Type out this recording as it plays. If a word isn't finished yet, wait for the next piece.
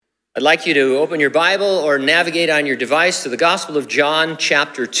I'd like you to open your Bible or navigate on your device to the Gospel of John,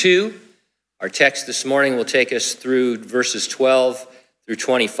 chapter 2. Our text this morning will take us through verses 12 through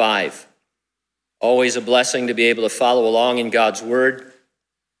 25. Always a blessing to be able to follow along in God's Word.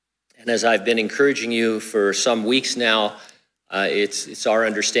 And as I've been encouraging you for some weeks now, it's our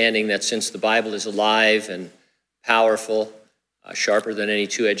understanding that since the Bible is alive and powerful, sharper than any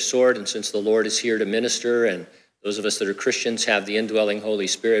two-edged sword, and since the Lord is here to minister, and those of us that are Christians have the indwelling Holy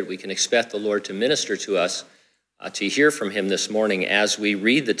Spirit, we can expect the Lord to minister to us, to hear from him this morning as we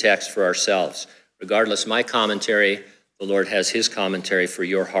read the text for ourselves. Regardless, my commentary, the Lord has his commentary for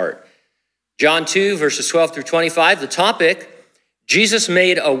your heart. John 2, verses 12 through 25, the topic, Jesus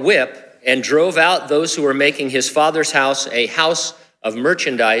made a whip and drove out those who were making his Father's house a house of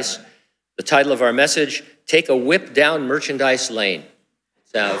merchandise. The title of our message, Take a Whip Down Merchandise Lane.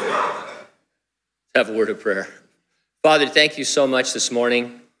 Let's have a word of prayer. Father, thank you so much this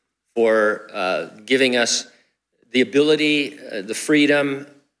morning for giving us the ability, the freedom,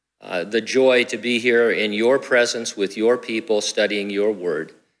 the joy to be here in your presence with your people studying your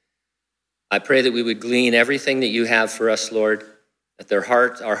word. I pray that we would glean everything that you have for us, Lord, that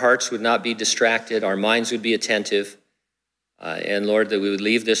our hearts would not be distracted, our minds would be attentive, and Lord, that we would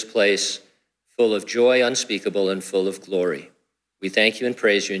leave this place full of joy unspeakable and full of glory. We thank you and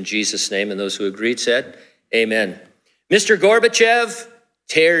praise you in Jesus' name, and those who agreed said, amen. Mr. Gorbachev,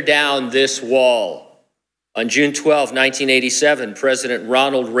 tear down this wall. On June 12, 1987, President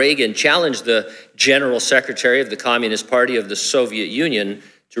Ronald Reagan challenged the General Secretary of the Communist Party of the Soviet Union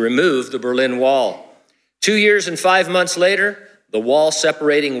to remove the Berlin Wall. 2 years and 5 months later, the wall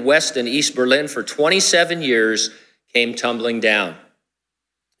separating West and East Berlin for 27 years came tumbling down.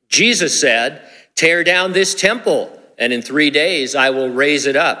 Jesus said, tear down this temple, and in 3 days I will raise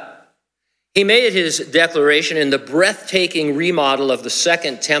it up. He made his declaration in the breathtaking remodel of the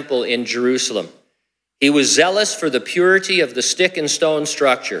Second Temple in Jerusalem. He was zealous for the purity of the stick and stone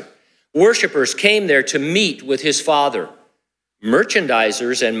structure. Worshippers came there to meet with his Father.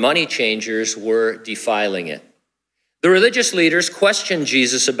 Merchandisers and money changers were defiling it. The religious leaders questioned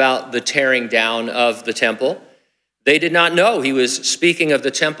Jesus about the tearing down of the temple. They did not know he was speaking of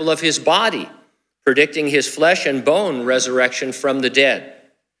the temple of his body, predicting his flesh and bone resurrection from the dead.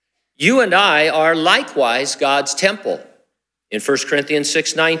 You and I are likewise God's temple. In 1 Corinthians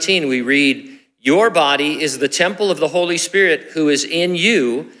 6:19, we read, your body is the temple of the Holy Spirit who is in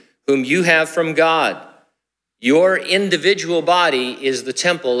you, whom you have from God. Your individual body is the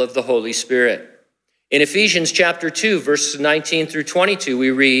temple of the Holy Spirit. In Ephesians chapter 2, verses 19 through 22, we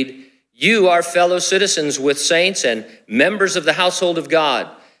read, you are fellow citizens with saints and members of the household of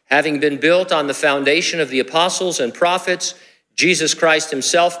God, having been built on the foundation of the apostles and prophets, Jesus Christ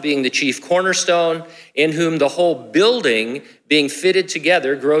himself being the chief cornerstone, in whom the whole building being fitted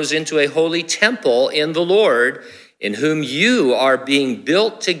together grows into a holy temple in the Lord, in whom you are being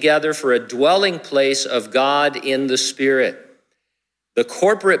built together for a dwelling place of God in the Spirit. The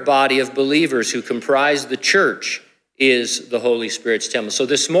corporate body of believers who comprise the church is the Holy Spirit's temple. So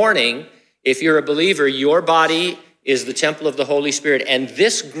this morning, if you're a believer, your body is the temple of the Holy Spirit, and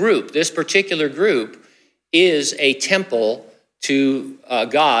this group, this particular group, is a temple to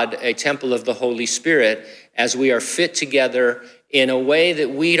God, a temple of the Holy Spirit, as we are fit together in a way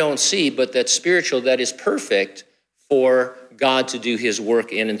that we don't see, but that's spiritual, that is perfect for God to do his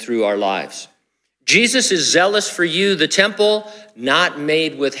work in and through our lives. Jesus is zealous for you, the temple not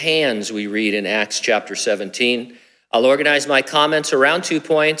made with hands, we read in Acts chapter 17. I'll organize my comments around 2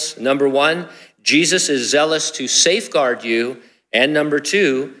 points. Number 1, Jesus is zealous to safeguard you. And number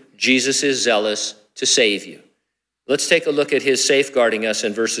 2, Jesus is zealous to save you. Let's take a look at his safeguarding us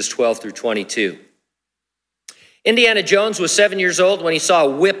in verses 12 through 22. Indiana Jones was 7 years old when he saw a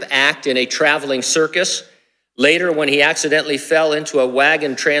whip act in a traveling circus. Later, when he accidentally fell into a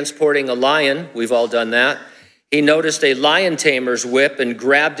wagon transporting a lion, we've all done that, he noticed a lion tamer's whip and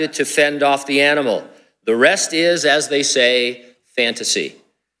grabbed it to fend off the animal. The rest is, as they say, fantasy.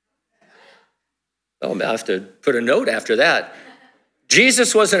 Oh, I have to put a note after that.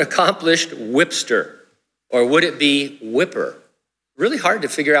 Jesus was an accomplished whipster, or would it be whipper? Really hard to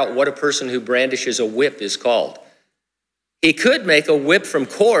figure out what a person who brandishes a whip is called. He could make a whip from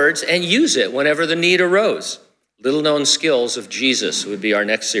cords and use it whenever the need arose. Little known skills of Jesus would be our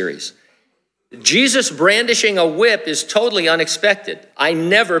next series. Jesus brandishing a whip is totally unexpected. I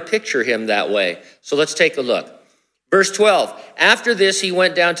never picture him that way. So let's take a look. Verse 12, after this he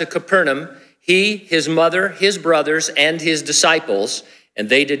went down to Capernaum, he, his mother, his brothers, and his disciples, and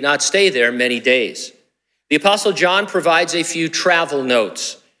they did not stay there many days. The Apostle John provides a few travel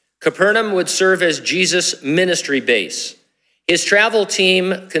notes. Capernaum would serve as Jesus' ministry base. His travel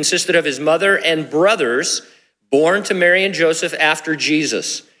team consisted of his mother and brothers born to Mary and Joseph after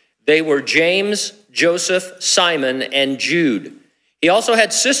Jesus. They were James, Joseph, Simon, and Jude. He also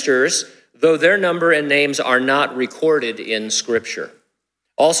had sisters, though their number and names are not recorded in Scripture.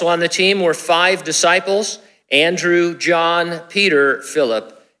 Also on the team were 5 disciples: Andrew, John, Peter,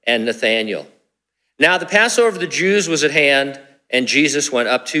 Philip, and Nathanael. Now the Passover of the Jews was at hand, and Jesus went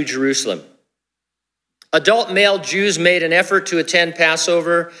up to Jerusalem. Adult male Jews made an effort to attend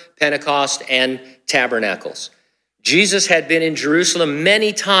Passover, Pentecost, and Tabernacles. Jesus had been in Jerusalem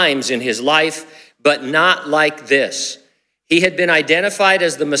many times in his life, but not like this. He had been identified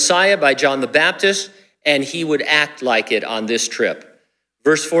as the Messiah by John the Baptist, and he would act like it on this trip.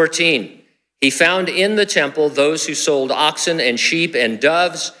 Verse 14, he found in the temple those who sold oxen and sheep and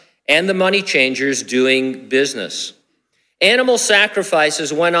doves, and the money changers doing business. Animal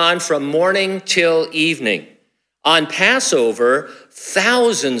sacrifices went on from morning till evening. On Passover,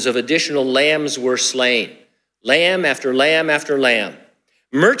 thousands of additional lambs were slain, lamb after lamb after lamb.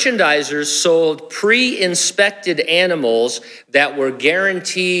 Merchandisers sold pre-inspected animals that were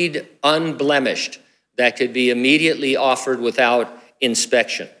guaranteed unblemished, that could be immediately offered without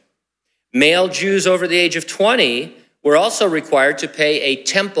inspection. Male Jews over the age of 20 were also required to pay a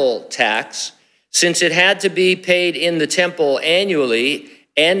temple tax, since it had to be paid in the temple annually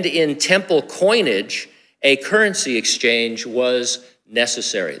and in temple coinage. A currency exchange was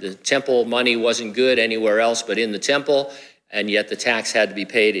necessary. The temple money wasn't good anywhere else but in the temple, and yet the tax had to be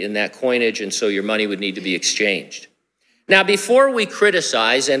paid in that coinage, and so your money would need to be exchanged. Now, before we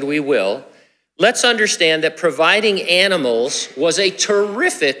criticize, and we will, let's understand that providing animals was a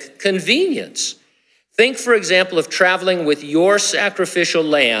terrific convenience. Think, for example, of traveling with your sacrificial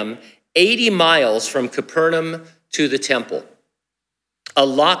lamb 80 miles from Capernaum to the temple. A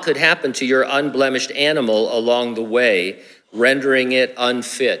lot could happen to your unblemished animal along the way, rendering it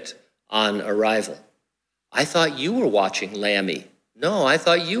unfit on arrival. I thought you were watching Lammy. No, I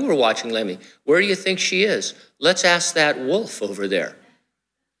thought you were watching Lammy. Where do you think she is? Let's ask that wolf over there.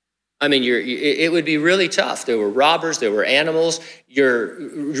 I mean, it would be really tough. There were robbers, there were animals. You're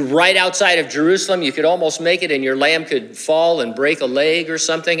right outside of Jerusalem. You could almost make it, and your lamb could fall and break a leg or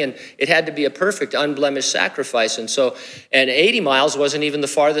something, and it had to be a perfect, unblemished sacrifice. And 80 miles wasn't even the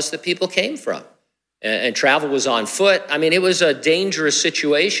farthest that people came from. And travel was on foot. I mean, it was a dangerous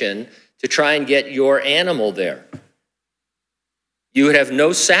situation to try and get your animal there. You would have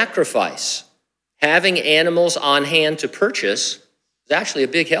no sacrifice. Having animals on hand to purchase is actually a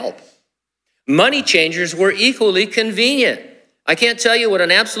big help. Money changers were equally convenient. I can't tell you what an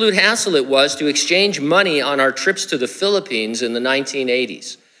absolute hassle it was to exchange money on our trips to the Philippines in the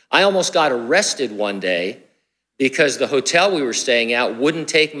 1980s. I almost got arrested one day because the hotel we were staying at wouldn't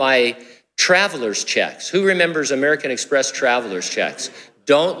take my traveler's checks. Who remembers American Express traveler's checks?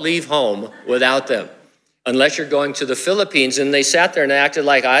 Don't leave home without them unless you're going to the Philippines. And they sat there and acted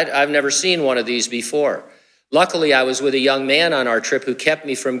like I've never seen one of these before. Luckily, I was with a young man on our trip who kept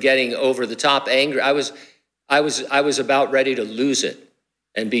me from getting over the top angry. I was about ready to lose it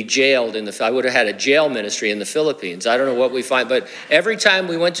and be jailed I would have had a jail ministry in the Philippines. I don't know what we find, but every time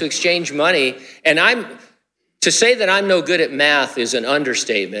we went to exchange money, and to say that I'm no good at math is an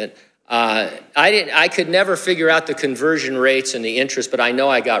understatement. I could never figure out the conversion rates and the interest, but I know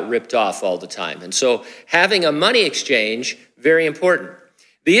I got ripped off all the time. And so having a money exchange, very important.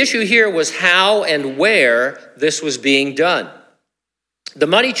 The issue here was how and where this was being done. The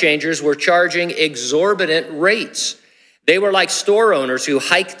money changers were charging exorbitant rates. They were like store owners who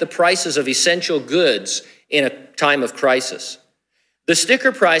hiked the prices of essential goods in a time of crisis. The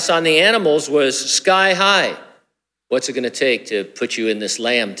sticker price on the animals was sky high. What's it going to take to put you in this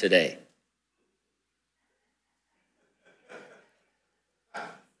lamb today?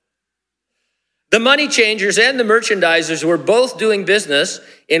 The money changers and the merchandisers were both doing business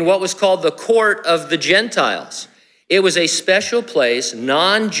in what was called the court of the Gentiles. It was a special place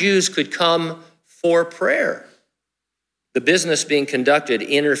non-Jews could come for prayer. The business being conducted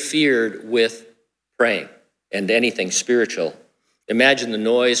interfered with praying and anything spiritual. Imagine the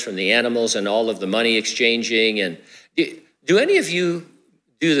noise from the animals and all of the money exchanging. And do any of you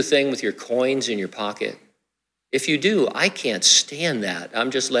do the thing with your coins in your pocket? If you do, I can't stand that.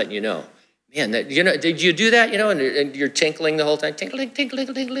 I'm just letting you know. Man, did you do that, and you're tinkling the whole time? Tinkling, tinkling,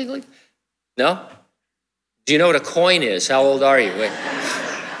 tinkling, tinkling. No? Do you know what a coin is? How old are you? Wait.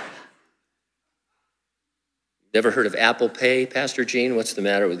 Never heard of Apple Pay, Pastor Gene? What's the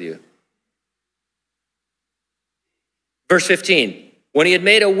matter with you? Verse 15, when he had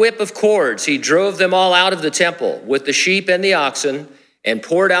made a whip of cords, he drove them all out of the temple with the sheep and the oxen and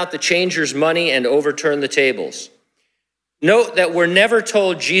poured out the changers' money and overturned the tables. Note that we're never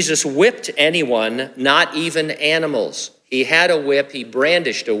told Jesus whipped anyone, not even animals. He had a whip, he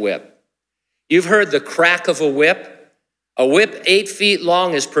brandished a whip. You've heard the crack of a whip. A whip 8 feet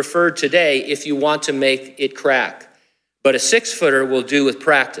long is preferred today if you want to make it crack, but a 6-footer will do with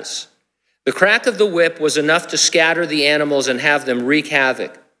practice. The crack of the whip was enough to scatter the animals and have them wreak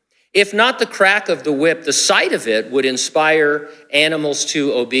havoc. If not the crack of the whip, the sight of it would inspire animals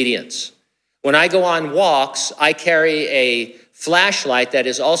to obedience. When I go on walks, I carry a flashlight that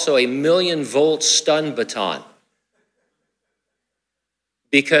is also a 1,000,000-volt stun baton,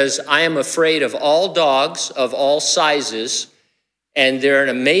 because I am afraid of all dogs of all sizes, and there are an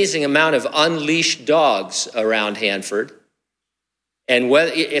amazing amount of unleashed dogs around Hanford. And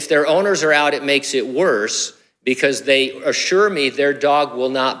if their owners are out, it makes it worse, because they assure me their dog will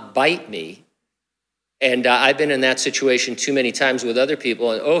not bite me. And I've been in that situation too many times with other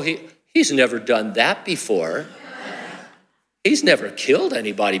people, and he's never done that before. He's never killed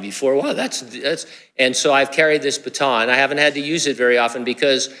anybody before. Wow, that's. And so I've carried this baton. I haven't had to use it very often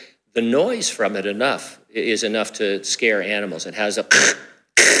because the noise from it is enough to scare animals. It has a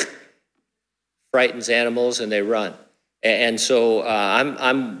frightens animals and they run. And so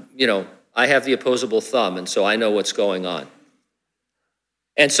I have the opposable thumb, and so I know what's going on.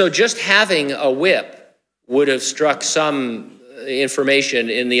 And so just having a whip would have struck some information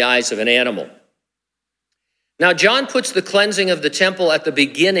in the eyes of an animal. Now, John puts the cleansing of the temple at the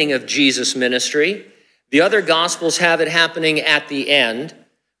beginning of Jesus' ministry. The other Gospels have it happening at the end.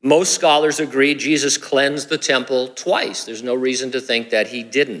 Most scholars agree Jesus cleansed the temple twice. There's no reason to think that he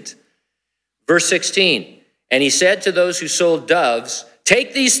didn't. Verse 16, and he said to those who sold doves,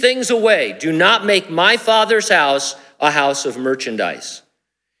 "Take these things away. Do not make my Father's house a house of merchandise."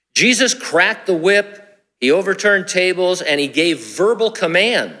 Jesus cracked the whip, he overturned tables, and he gave verbal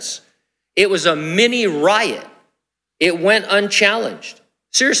commands. It was a mini riot. It went unchallenged.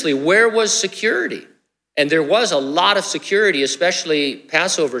 Seriously, where was security? And there was a lot of security, especially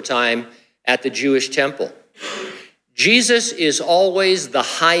Passover time at the Jewish temple. Jesus is always the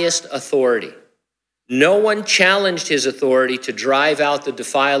highest authority. No one challenged his authority to drive out the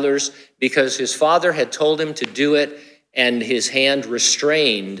defilers because his Father had told him to do it, and his hand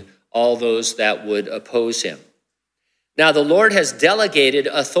restrained all those that would oppose him. Now, the Lord has delegated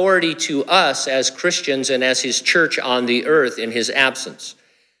authority to us as Christians and as his church on the earth in his absence.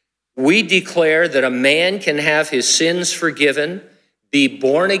 We declare that a man can have his sins forgiven, be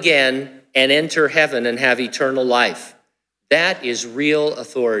born again, and enter heaven and have eternal life. That is real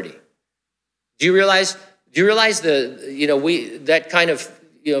authority. Do you realize that kind of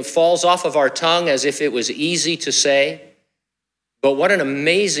falls off of our tongue as if it was easy to say? But what an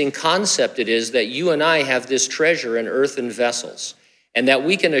amazing concept it is that you and I have this treasure in earthen vessels, and that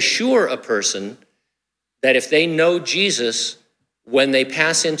we can assure a person that if they know Jesus, when they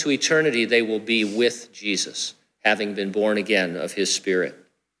pass into eternity, they will be with Jesus, having been born again of his Spirit.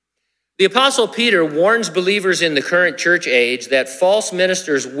 The Apostle Peter warns believers in the current church age that false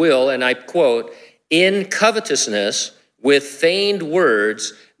ministers will, and I quote, "in covetousness, with feigned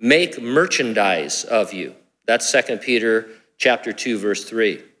words, make merchandise of you." That's 2 Peter chapter 2, verse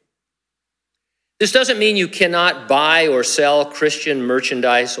 3. This doesn't mean you cannot buy or sell Christian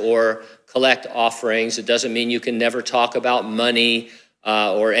merchandise or collect offerings. It doesn't mean you can never talk about money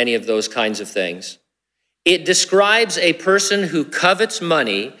or any of those kinds of things. It describes a person who covets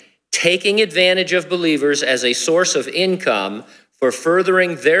money, taking advantage of believers as a source of income for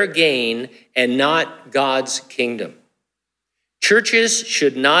furthering their gain and not God's kingdom. Churches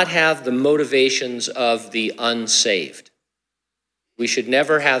should not have the motivations of the unsaved. We should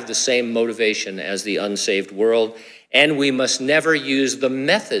never have the same motivation as the unsaved world, and we must never use the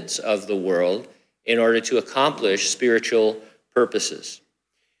methods of the world in order to accomplish spiritual purposes.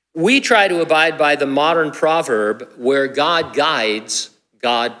 We try to abide by the modern proverb, where God guides,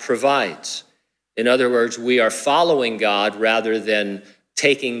 God provides. In other words, we are following God rather than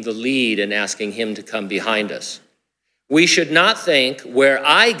taking the lead and asking him to come behind us. We should not think, where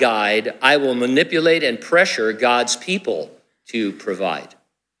I guide, I will manipulate and pressure God's people to provide.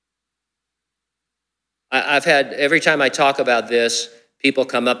 I've had, every time I talk about this, people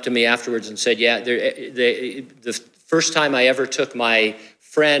come up to me afterwards and said, the first time I ever took my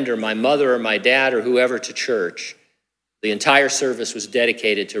friend or my mother or my dad or whoever to church, the entire service was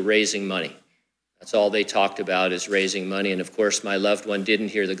dedicated to raising money. That's all they talked about, is raising money. And of course, my loved one didn't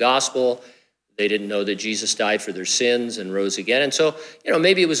hear the gospel. They didn't know that Jesus died for their sins and rose again. And so,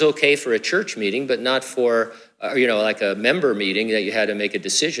 maybe it was okay for a church meeting, but not for, like a member meeting that you had to make a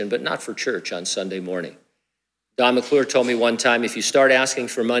decision, but not for church on Sunday morning. Don McClure told me one time, if you start asking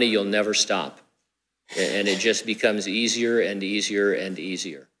for money, you'll never stop. And it just becomes easier and easier and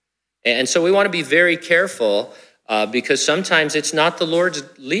easier. And so we want to be very careful because sometimes it's not the Lord's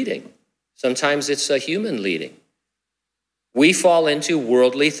leading. Sometimes it's a human leading. We fall into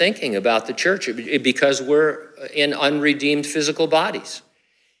worldly thinking about the church because we're in unredeemed physical bodies.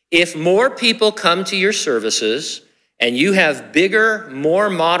 If more people come to your services and you have bigger, more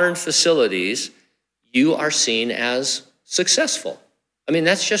modern facilities, you are seen as successful. I mean,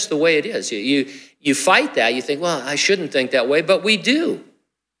 that's just the way it is. You fight that. You think, well, I shouldn't think that way, but we do.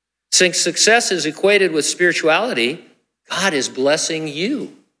 Since success is equated with spirituality, God is blessing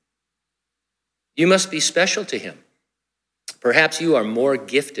you. You must be special to him. Perhaps you are more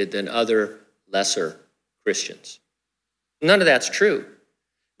gifted than other lesser Christians. None of that's true.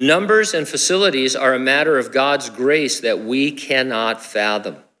 Numbers and facilities are a matter of God's grace that we cannot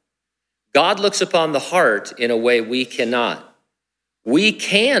fathom. God looks upon the heart in a way we cannot. We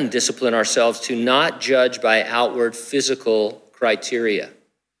can discipline ourselves to not judge by outward physical criteria.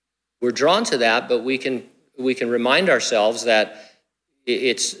 We're drawn to that, but we can remind ourselves that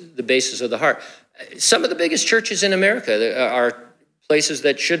it's the basis of the heart. Some of the biggest churches in America are places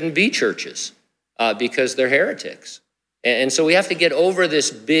that shouldn't be churches because they're heretics. And so we have to get over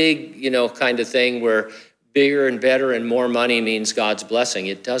this big, kind of thing where bigger and better and more money means God's blessing.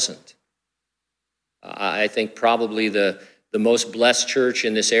 It doesn't. I think probably the most blessed church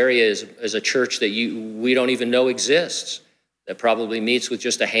in this area is a church that we don't even know exists, that probably meets with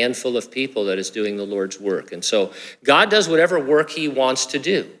just a handful of people that is doing the Lord's work. And so God does whatever work he wants to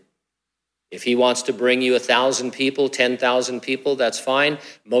do. If he wants to bring you 1,000 people, 10,000 people, that's fine.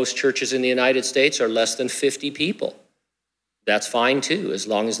 Most churches in the United States are less than 50 people. That's fine too, as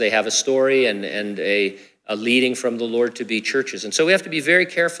long as they have a story and a leading from the Lord to be churches. And so we have to be very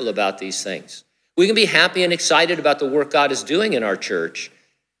careful about these things. We can be happy and excited about the work God is doing in our church,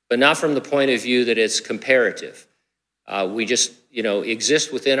 but not from the point of view that it's comparative. We just,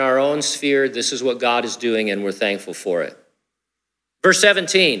 exist within our own sphere. This is what God is doing, and we're thankful for it. Verse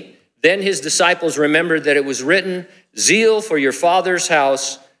 17, then his disciples remembered that it was written, zeal for your father's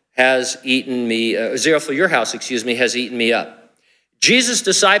house has eaten me, zeal for your house, has eaten me up. Jesus'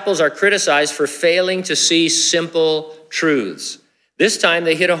 disciples are criticized for failing to see simple truths. This time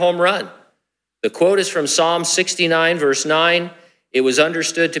they hit a home run. The quote is from Psalm 69, verse 9. It was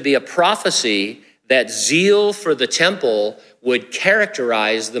understood to be a prophecy that zeal for the temple would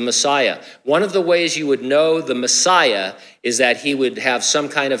characterize the Messiah. One of the ways you would know the Messiah is that he would have some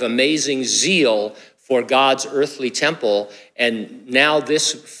kind of amazing zeal for God's earthly temple, and now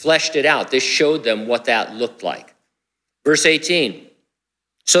this fleshed it out. This showed them what that looked like. Verse 18,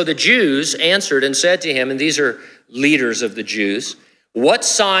 so the Jews answered and said to him, and these are leaders of the Jews, what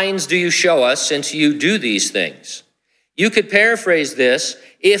signs do you show us since you do these things? You could paraphrase this,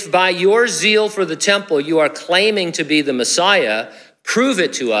 if by your zeal for the temple you are claiming to be the Messiah, prove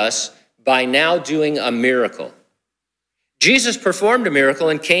it to us by now doing a miracle. Jesus performed a miracle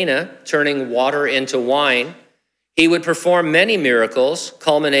in Cana, turning water into wine. He would perform many miracles,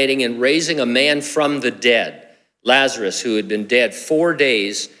 culminating in raising a man from the dead, Lazarus, who had been dead 4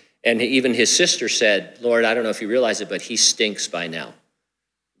 days, and even his sister said, Lord, I don't know if you realize it, but he stinks by now.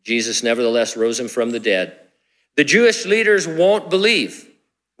 Jesus nevertheless rose him from the dead. The Jewish leaders won't believe.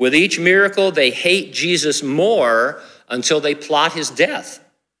 With each miracle, they hate Jesus more until they plot his death.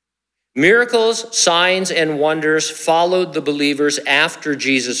 Miracles, signs, and wonders followed the believers after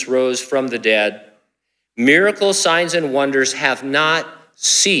Jesus rose from the dead. Miracles, signs, and wonders have not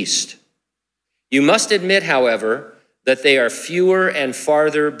ceased. You must admit, however, that they are fewer and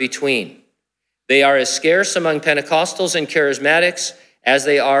farther between. They are as scarce among Pentecostals and charismatics as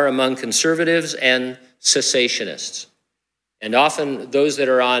they are among conservatives and cessationists. And often those that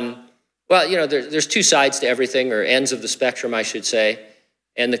are on, there's two sides to everything, or ends of the spectrum, I should say.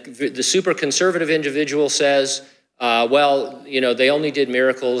 And the super conservative individual says, they only did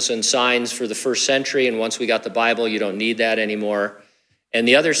miracles and signs for the first century, and once we got the Bible, you don't need that anymore. And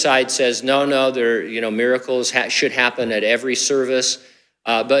the other side says, no, miracles should happen at every service.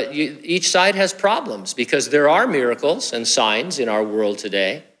 But each side has problems because there are miracles and signs in our world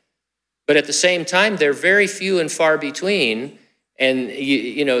today. But at the same time, they're very few and far between. And,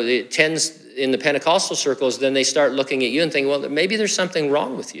 it tends in the Pentecostal circles, then they start looking at you and think, well, maybe there's something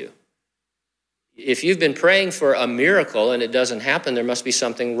wrong with you. If you've been praying for a miracle and it doesn't happen, there must be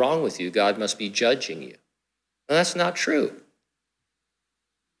something wrong with you. God must be judging you. Well, that's not true.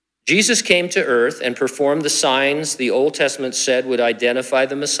 Jesus came to earth and performed the signs the Old Testament said would identify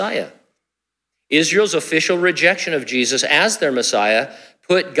the Messiah. Israel's official rejection of Jesus as their Messiah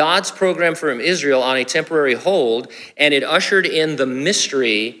put God's program for Israel on a temporary hold, and it ushered in the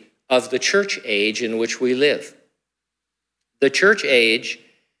mystery of the church age in which we live. The church age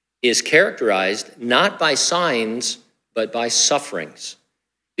is characterized not by signs, but by sufferings.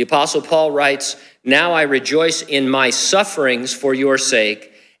 The Apostle Paul writes, "Now I rejoice in my sufferings for your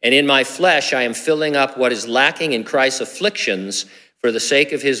sake, and in my flesh I am filling up what is lacking in Christ's afflictions for the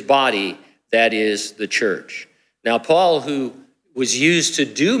sake of his body, that is the church." Now, Paul, who was used to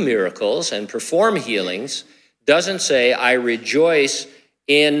do miracles and perform healings, doesn't say, "I rejoice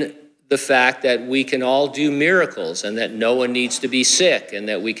in the fact that we can all do miracles and that no one needs to be sick and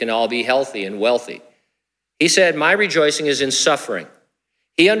that we can all be healthy and wealthy." He said, "My rejoicing is in suffering."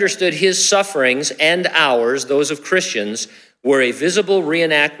 He understood his sufferings and ours, those of Christians, were a visible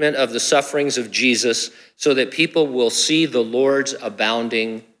reenactment of the sufferings of Jesus so that people will see the Lord's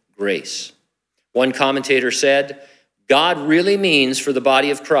abounding grace. One commentator said, "God really means for the body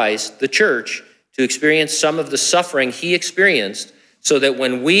of Christ, the church, to experience some of the suffering he experienced so that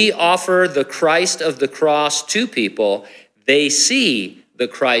when we offer the Christ of the cross to people, they see the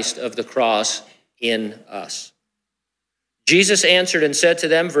Christ of the cross in us." Jesus answered and said to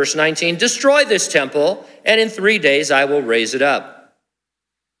them, verse 19, "Destroy this temple, and in 3 days I will raise it up."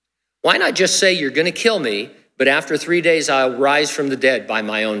 Why not just say, "You're going to kill me, but after 3 days I'll rise from the dead by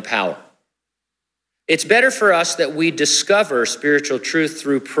my own power"? It's better for us that we discover spiritual truth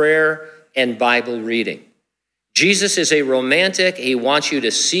through prayer and Bible reading. Jesus is a romantic. He wants you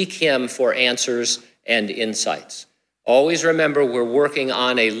to seek him for answers and insights. Always remember, we're working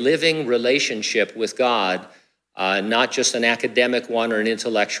on a living relationship with God, not just an academic one or an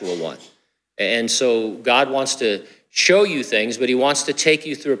intellectual one. And so God wants to show you things, but he wants to take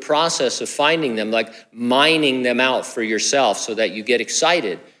you through a process of finding them, like mining them out for yourself so that you get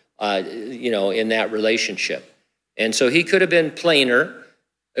excited, in that relationship. And so he could have been plainer.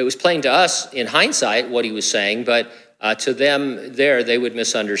 It was plain to us in hindsight what he was saying, but to them there, they would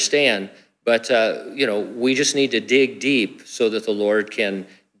misunderstand. But, we just need to dig deep so that the Lord can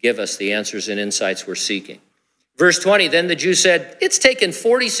give us the answers and insights we're seeking. Verse 20, then the Jews said, "It's taken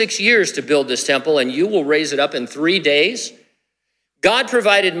 46 years to build this temple, and you will raise it up in 3 days?" God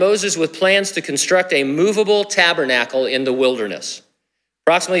provided Moses with plans to construct a movable tabernacle in the wilderness.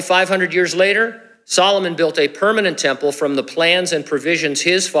 Approximately 500 years later, Solomon built a permanent temple from the plans and provisions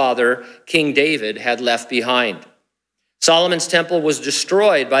his father, King David, had left behind. Solomon's temple was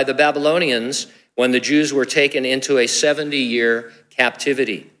destroyed by the Babylonians when the Jews were taken into a 70-year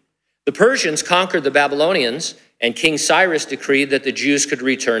captivity. The Persians conquered the Babylonians, and King Cyrus decreed that the Jews could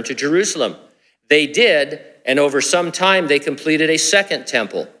return to Jerusalem. They did, and over some time they completed a second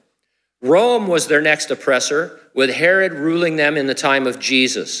temple. Rome was their next oppressor, with Herod ruling them in the time of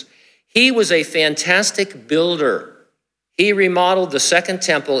Jesus. He was a fantastic builder. He remodeled the second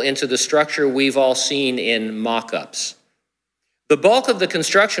temple into the structure we've all seen in mock-ups. The bulk of the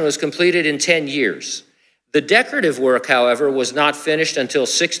construction was completed in 10 years. The decorative work, however, was not finished until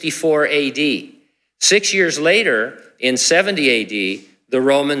 64 AD. 6 years later, in 70 AD, the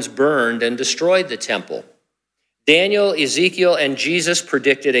Romans burned and destroyed the temple. Daniel, Ezekiel, and Jesus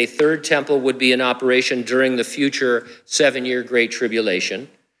predicted a third temple would be in operation during the future 7-year Great Tribulation.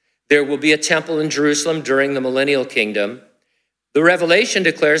 There will be a temple in Jerusalem during the millennial kingdom. The Revelation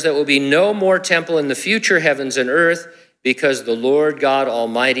declares there will be no more temple in the future heavens and earth because the Lord God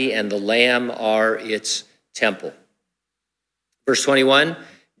Almighty and the Lamb are its temple. Verse 21,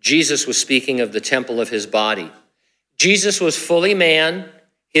 Jesus was speaking of the temple of his body. Jesus was fully man.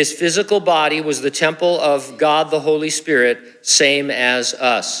 His physical body was the temple of God the Holy Spirit, same as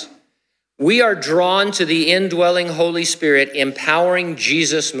us. We are drawn to the indwelling Holy Spirit, empowering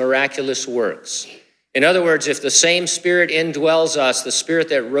Jesus' miraculous works. In other words, if the same Spirit indwells us, the Spirit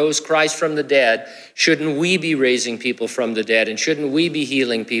that rose Christ from the dead, shouldn't we be raising people from the dead? And shouldn't we be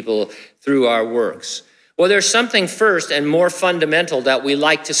healing people through our works? Well, there's something first and more fundamental that we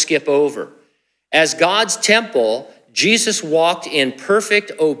like to skip over. As God's temple, Jesus walked in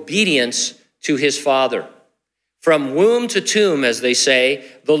perfect obedience to his Father. From womb to tomb, as they say,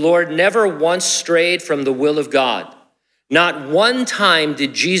 the Lord never once strayed from the will of God. Not one time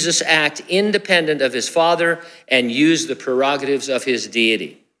did Jesus act independent of his Father and use the prerogatives of his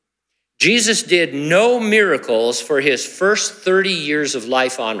deity. Jesus did no miracles for his first 30 years of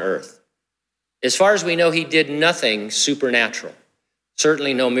life on earth. As far as we know, he did nothing supernatural.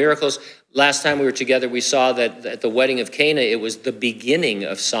 Certainly no miracles. Last time we were together, we saw that at the wedding of Cana, it was the beginning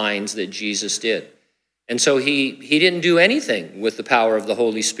of signs that Jesus did. And so he didn't do anything with the power of the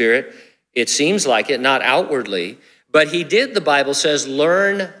Holy Spirit. It seems like it, not outwardly. But he did, the Bible says,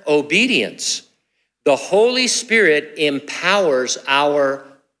 learn obedience. The Holy Spirit empowers our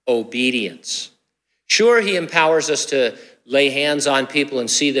obedience. Sure, he empowers us to lay hands on people and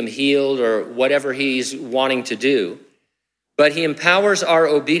see them healed or whatever he's wanting to do. But he empowers our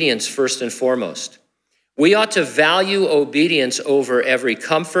obedience first and foremost. We ought to value obedience over every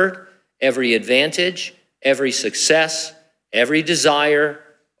comfort, every advantage, every success, every desire,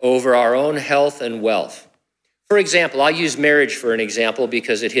 over our own health and wealth. For example, I'll use marriage for an example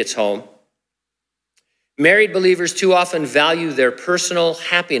because it hits home. Married believers too often value their personal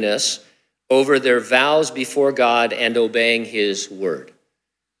happiness over their vows before God and obeying his word.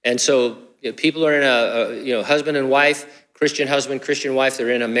 And so people are in a husband and wife, Christian husband, Christian wife, they're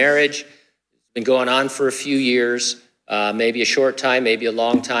in a marriage. It's been going on for a few years, maybe a short time, maybe a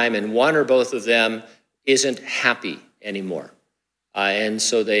long time, and one or both of them isn't happy anymore. And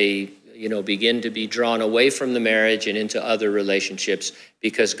so they begin to be drawn away from the marriage and into other relationships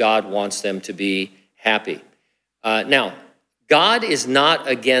because God wants them to be happy. Now, God is not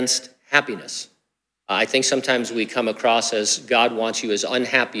against happiness. I think sometimes we come across as God wants you as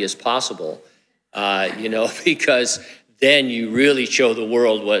unhappy as possible, because then you really show the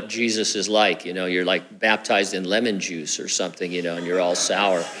world what Jesus is like. You're like baptized in lemon juice or something, and you're all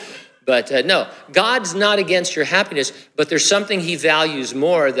sour. But no, God's not against your happiness, but there's something he values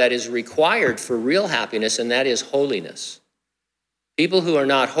more that is required for real happiness, and that is holiness. People who are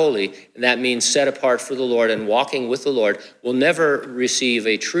not holy, and that means set apart for the Lord and walking with the Lord, will never receive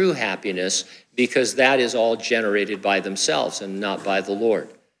a true happiness because that is all generated by themselves and not by the Lord.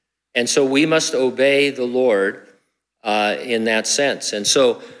 And so we must obey the Lord in that sense. And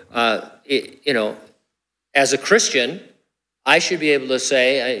so, as a Christian, I should be able to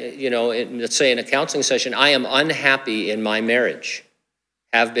say, let's say in a counseling session, I am unhappy in my marriage,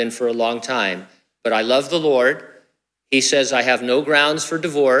 have been for a long time, but I love the Lord. He says I have no grounds for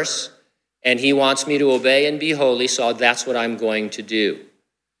divorce, and he wants me to obey and be holy, so that's what I'm going to do.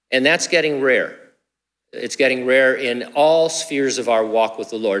 And that's getting rare. It's getting rare in all spheres of our walk with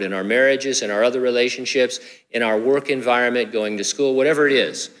the Lord, in our marriages, in our other relationships, in our work environment, going to school, whatever it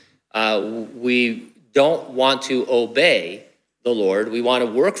is. We don't want to obey the Lord. We want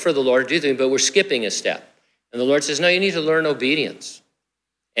to work for the Lord, do things, but we're skipping a step. And the Lord says, no, you need to learn obedience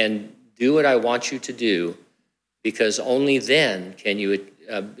and do what I want you to do, because only then can you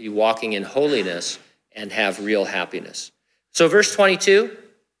be walking in holiness and have real happiness. So verse 22,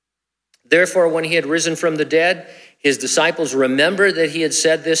 therefore, when he had risen from the dead, his disciples remembered that he had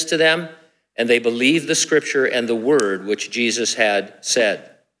said this to them, and they believed the scripture and the word which Jesus had said.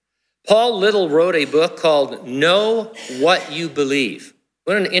 Paul Little wrote a book called Know What You Believe.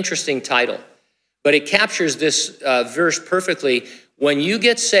 What an interesting title. But it captures this verse perfectly. When you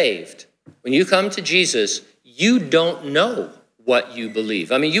get saved, when you come to Jesus, you don't know what you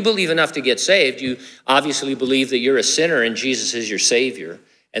believe. I mean, you believe enough to get saved. You obviously believe that you're a sinner and Jesus is your Savior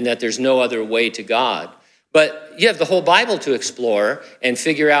and that there's no other way to God. But you have the whole Bible to explore and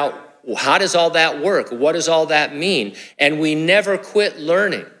figure out, well, how does all that work? What does all that mean? And we never quit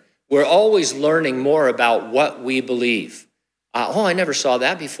learning. We're always learning more about what we believe. I never saw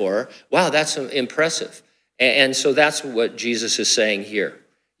that before. Wow, that's impressive. And so that's what Jesus is saying here.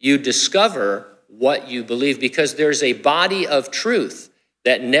 You discover what you believe because there's a body of truth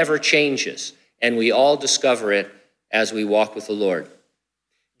that never changes, and we all discover it as we walk with the Lord.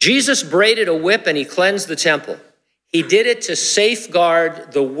 Jesus braided a whip and he cleansed the temple. He did it to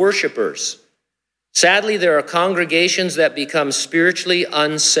safeguard the worshipers. Sadly, there are congregations that become spiritually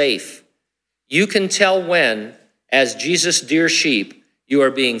unsafe. You can tell when, as Jesus' dear sheep, you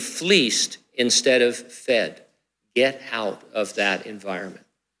are being fleeced instead of fed. Get out of that environment.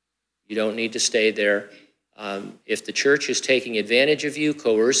 You don't need to stay there. If the church is taking advantage of you,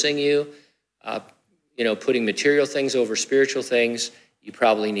 coercing you, putting material things over spiritual things, you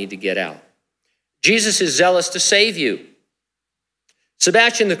probably need to get out. Jesus is zealous to save you.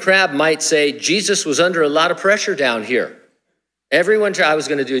 Sebastian the Crab might say, Jesus was under a lot of pressure down here. I was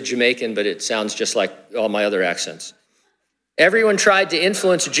going to do a Jamaican, but it sounds just like all my other accents. Everyone tried to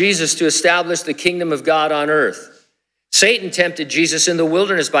influence Jesus to establish the kingdom of God on earth. Satan tempted Jesus in the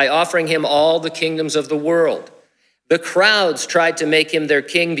wilderness by offering him all the kingdoms of the world. The crowds tried to make him their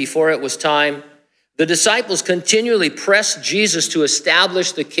king before it was time. The disciples continually pressed Jesus to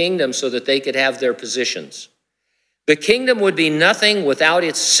establish the kingdom so that they could have their positions. The kingdom would be nothing without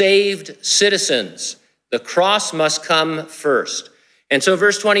its saved citizens. The cross must come first. And so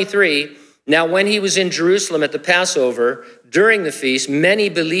verse 23, now when he was in Jerusalem at the Passover, during the feast, many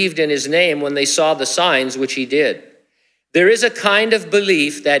believed in his name when they saw the signs which he did. There is a kind of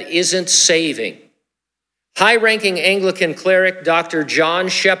belief that isn't saving. High-ranking Anglican cleric Dr. John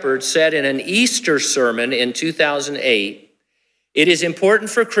Shepherd said in an Easter sermon in 2008, It is important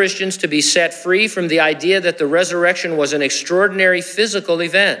for Christians to be set free from the idea that the resurrection was an extraordinary physical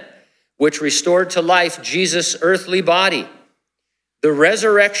event which restored to life Jesus' earthly body. The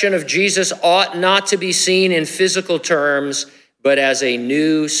resurrection of Jesus ought not to be seen in physical terms, but as a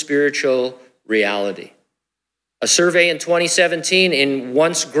new spiritual reality. A survey in 2017 in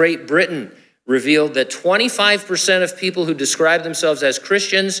once Great Britain revealed that 25% of people who describe themselves as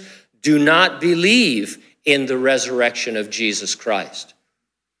Christians do not believe in the resurrection of Jesus Christ.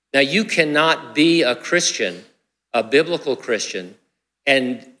 Now, you cannot be a Christian, a biblical Christian,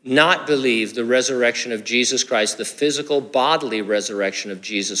 and not believe the resurrection of Jesus Christ, the physical bodily resurrection of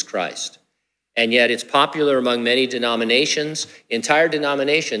Jesus Christ. And yet it's popular among many denominations, entire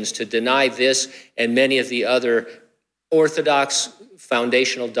denominations, to deny this and many of the other orthodox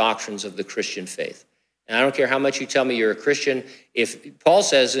foundational doctrines of the Christian faith. And I don't care how much you tell me you're a Christian. If Paul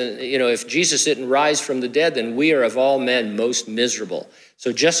says, if Jesus didn't rise from the dead, then we are of all men most miserable.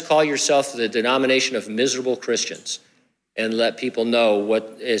 So just call yourself the denomination of miserable Christians and let people know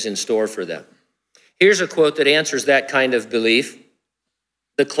what is in store for them. Here's a quote that answers that kind of belief.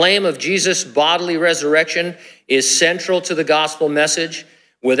 The claim of Jesus' bodily resurrection is central to the gospel message.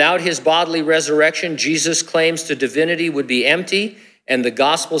 Without his bodily resurrection, Jesus' claims to divinity would be empty, and the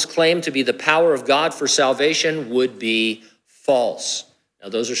gospel's claim to be the power of God for salvation would be false. Now,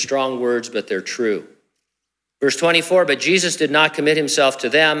 those are strong words, but they're true. Verse 24, but Jesus did not commit himself to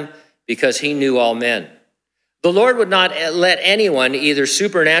them because he knew all men. The Lord would not let anyone, either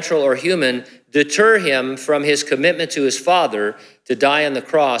supernatural or human, deter him from his commitment to his Father to die on the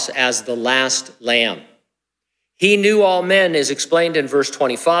cross as the last lamb. He knew all men is explained in verse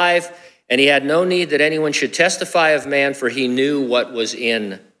 25, and he had no need that anyone should testify of man, for he knew what was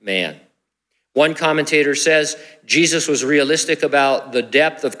in man. One commentator says Jesus was realistic about the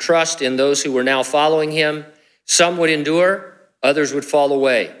depth of trust in those who were now following him. Some would endure, others would fall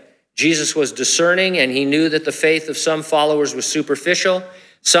away. Jesus was discerning, and he knew that the faith of some followers was superficial.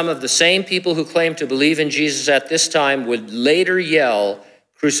 Some of the same people who claimed to believe in Jesus at this time would later yell,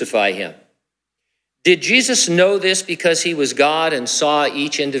 "Crucify him." Did Jesus know this because he was God and saw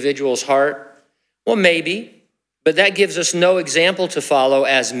each individual's heart? Well, maybe, but that gives us no example to follow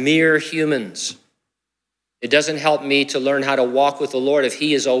as mere humans. It doesn't help me to learn how to walk with the Lord if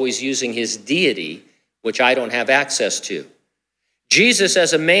he is always using his deity, which I don't have access to. Jesus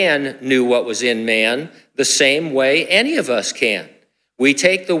as a man knew what was in man the same way any of us can. We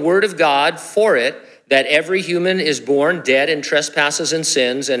take the word of God for it, that every human is born dead in trespasses and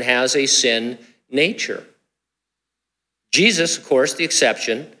sins and has a sin nature. Jesus, of course, the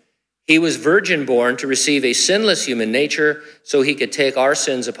exception. He was virgin born to receive a sinless human nature so he could take our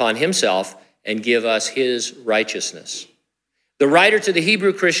sins upon himself and give us his righteousness. The writer to the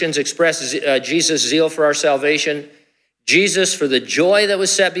Hebrew Christians expresses Jesus' zeal for our salvation. Jesus, for the joy that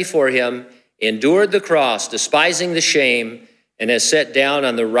was set before him, endured the cross, despising the shame, and has sat down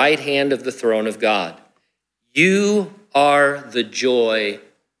on the right hand of the throne of God. You are the joy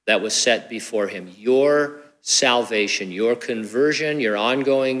that was set before him. Your salvation, your conversion, your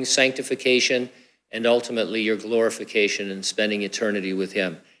ongoing sanctification, and ultimately your glorification and spending eternity with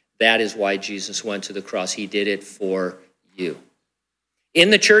him. That is why Jesus went to the cross. He did it for you. In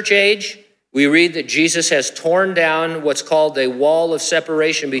the church age, we read that Jesus has torn down what's called a wall of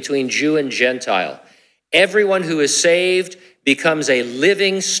separation between Jew and Gentile. Everyone who is saved becomes a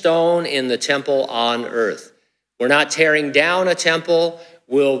living stone in the temple on earth. We're not tearing down a temple,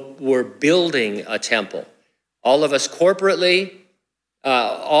 we're building a temple. All of us corporately,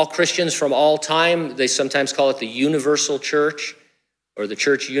 all Christians from all time, they sometimes call it the universal church or the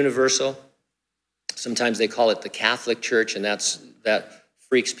church universal. Sometimes they call it the Catholic Church, and that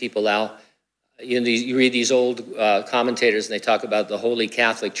freaks people out. You read these old commentators, and they talk about the Holy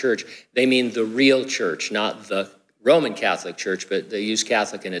Catholic Church. They mean the real church, not the Roman Catholic Church, but they use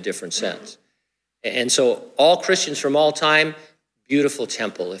Catholic in a different sense. And so all Christians from all time, beautiful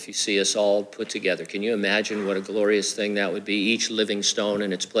temple if you see us all put together. Can you imagine what a glorious thing that would be, each living stone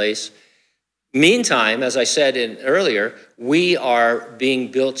in its place? Meantime, as I said earlier, we are being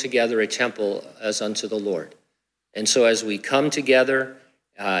built together a temple as unto the Lord. And so as we come together,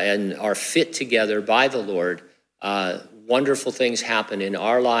 and are fit together by the Lord, wonderful things happen in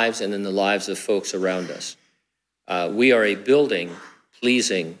our lives and in the lives of folks around us. We are a building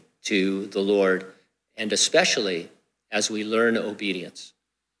pleasing to the Lord, and especially as we learn obedience.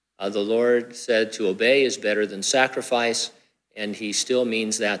 The Lord said to obey is better than sacrifice, and he still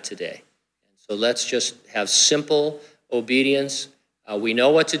means that today. And so let's just have simple obedience. We know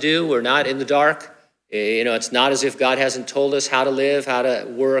what to do. We're not in the dark. It's not as if God hasn't told us how to live, how to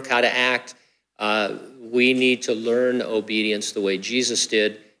work, how to act. we need to learn obedience the way Jesus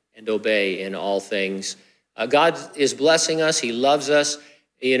did and obey in all things. God is blessing us. He loves us,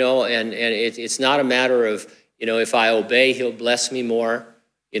 and it's not a matter of, if I obey, he'll bless me more.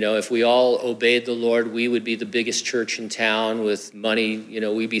 If we all obeyed the Lord, we would be the biggest church in town with money.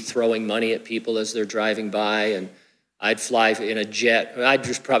 We'd be throwing money at people as they're driving by, and I'd fly in a jet. I'd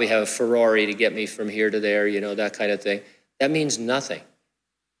just probably have a Ferrari to get me from here to there, that kind of thing. That means nothing.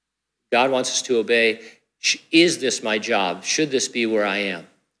 God wants us to obey. Is this my job? Should this be where I am?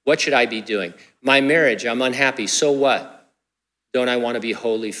 What should I be doing? My marriage, I'm unhappy. So what? Don't I want to be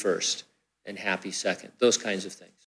holy first and happy second? Those kinds of things.